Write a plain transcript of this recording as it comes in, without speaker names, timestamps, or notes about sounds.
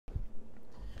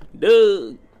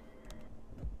Dugg.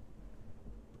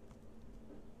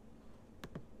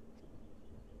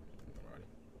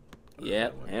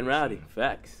 Yep, and Roddy.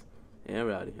 Facts. And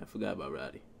Roddy. I forgot about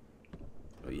Roddy.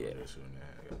 Oh yeah.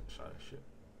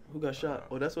 Who got shot?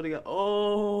 Oh, that's what they got.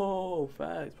 Oh,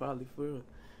 facts. Probably for real.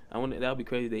 I wonder, that would be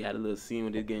crazy. They had a little scene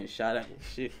when they're getting shot at and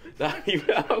shit. I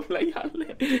was like,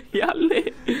 y'all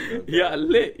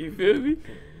lit. You feel me?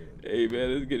 Hey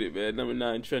man, let's get it, man. Number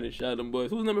 9, Trent shot them boys.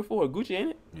 Who's number 4? Gucci,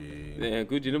 ain't it? Yeah. Damn,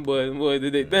 Gucci, them boys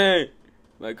did they thing.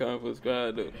 Like comment,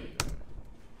 subscribe though.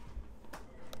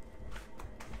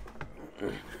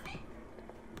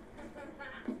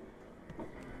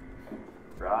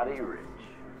 Roddy Ricch.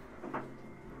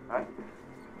 Right?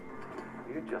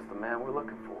 You're just the man we're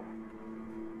looking for.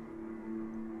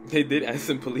 They did add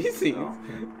some police scenes. Oh.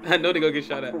 I know they gonna get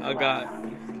shot at. Oh God.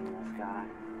 You've seen this guy.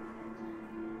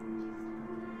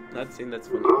 Not seen that's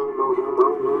funny.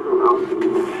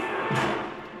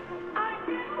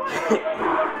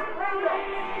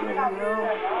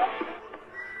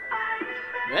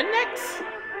 Rednecks?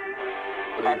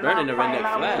 They're burning the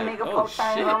redneck flag. Oh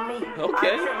shit.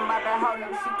 Okay.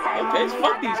 Okay,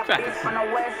 fuck these crackers.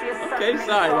 Okay,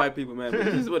 sorry white people, man. But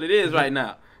this is what it is right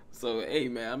now. So hey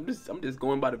man, I'm just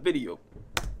going by the video.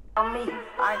 On me,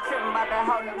 I ain't tripping about that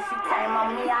hoe nigga. She came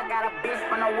on me. I got a bitch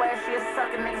from the west. She a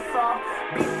sucking nigga soft.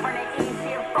 Bitch from the east.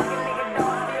 She a fucking nigga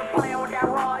dog. Still playing with that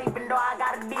raw, even though I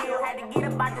got a deal. Had to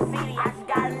get about the city. I just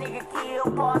got a nigga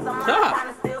killed. Pause. I'm kind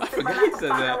of still I forgot he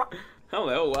said that. I'm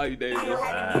like, oh, why you dating this? We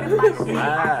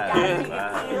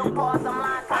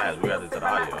got this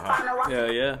audio, huh?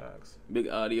 Yeah. Big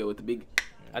audio with the big.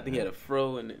 I think he had a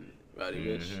fro and then Roddy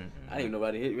Ricch. I didn't even know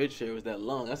Roddy Ricch hair was that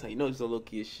long. That's how you know he's so low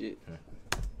key as shit.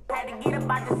 Had to get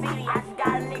about the city. I just got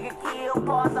a nigga killed.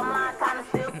 Pause. I'm lying, kinda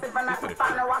still sipping. I can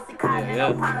find a Rossi Cotton.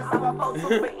 No partners. I won't post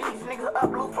for each nigga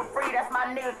up blue for free. That's my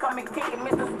nigga. Come and kick it.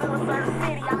 Mr. Stiller, Surf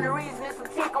City. I'm the reason it's a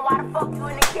chicken. Why the fuck you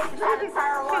in the kitchen trying to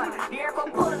turn one? You're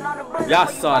pulling on the button. Y'all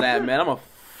saw that, man. I'm a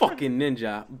fucking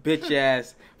ninja. Bitch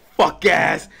ass. Fuck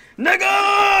ass.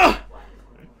 Nigga!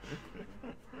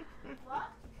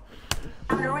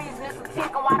 I'm the reason it's a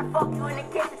chicken. Why the fuck you in the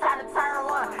kitchen trying to turn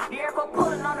one? You're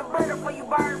pulling on the button before you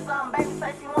burn some. Baby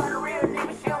say she want a real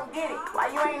nigga, she don't get it. Why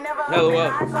you ain't never I told you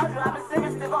I've been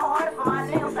serious to go harder for my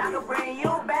niggas. I can bring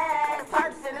you back.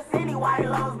 Purchase in the city, white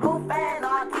lows, blue fast. No,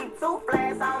 I keep 2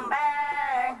 flags, I'm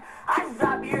back. I just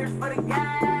drop years for the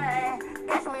gang.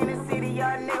 Catch me in the city,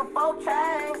 young nigga, 4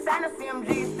 chains. Sign a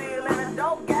CMG, still in a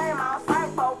dope game. I was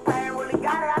fighting 4 pain, really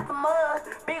got it out the mud.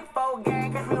 Big 4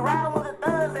 gang, catch me riding with the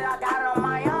thugs. And I got it on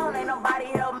my own, ain't nobody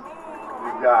help me.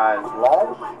 You guys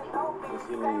lost? You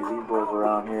see any of these boys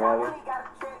around here, have you?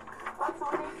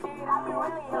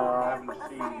 No, I haven't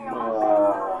seen you.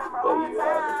 But you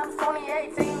have.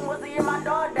 2018 was the year my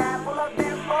dog died. Pull up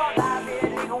that fall, I bet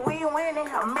nigga, we winning.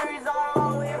 I'm Mary's on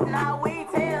low, if not, we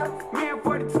 10. Me and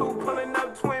 42 pulling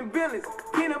up twin billions.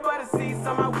 Peanut butter seats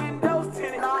on my windows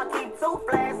tinted. No, I keep 2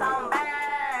 flags, I'm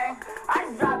back. I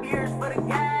just drop years for the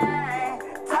gang.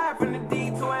 Tired from the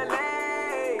D to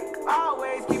LA.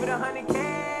 Always keep it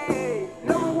 100K.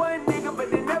 Number 1 nigga, but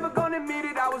they never gonna admit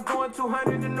it. I was doing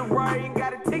 200 in the Rari and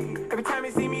got a ticket. Every time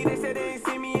they see me, they say they ain't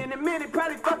seen me in a minute.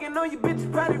 Probably fucking on you bitches,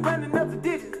 probably running up the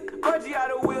digits. Budgie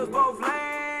out of wheels, both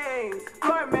lanes.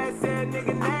 Floor man said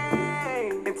nigga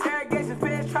name. Interrogation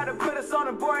feds try to put us on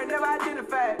the board, never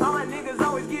identified. All my niggas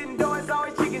always getting dough, it's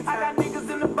always chicken time. I got niggas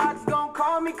in the box gon'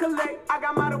 call me collect. I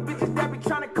got model bitches that be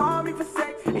tryna call me for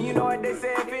sex. And you know what they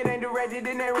say, if it ain't directed,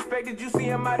 then they respected. You see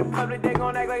them out in public, they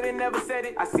gon' act like they never said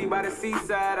it. I see by the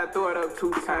seaside, I throw it up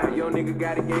 2 times. Yo nigga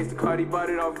got against the Cardi, bought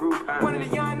it off Groupon. One of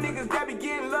the young niggas that be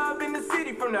getting love in the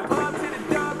city, from the hub to the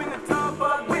dub in the tub,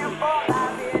 fuck with him, fuck.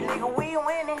 I bet nigga, we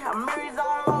winning. I'm Mary's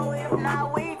on low, if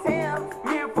not, we 10.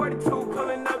 Me and 42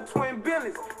 pulling up twin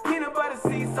billions. Peanut butter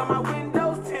seats on my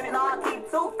windows tinted. No, I keep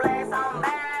 2 flags, I'm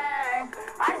back.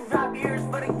 I just drop years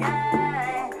for the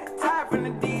gang. Tired from the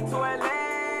D to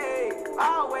LA.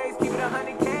 Always keep it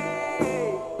 100K.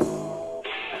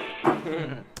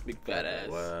 Big fat ass.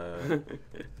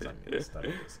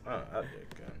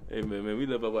 Hey man, we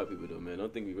love our white people though, man.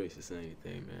 Don't think we racist or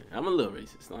anything, man. I'm a little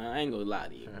racist. I ain't gonna lie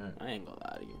to you. I ain't gonna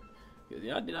lie to you. Cause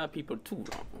y'all did our people too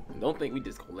wrong. Don't think we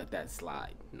just gonna let that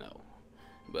slide. No.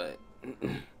 But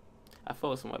I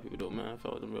fought with some white people though, man. I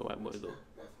fought with them real white boys though.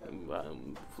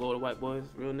 Them Florida white boys,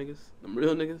 real niggas. Them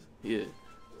real niggas. Yeah,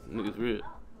 them niggas real.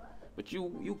 But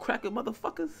you cracker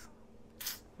motherfuckers.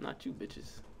 Not you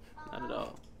bitches. Not at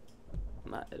all.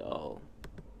 Not at all.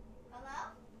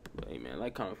 Hello? But hey man,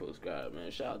 like, comment, subscribe,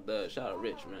 man. Shout out Dugg, shout out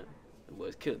Ricch, man. The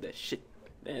boys killed that shit.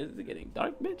 Man, is it getting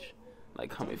dark, bitch? Like,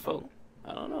 comment, folk.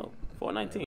 I don't know. 419.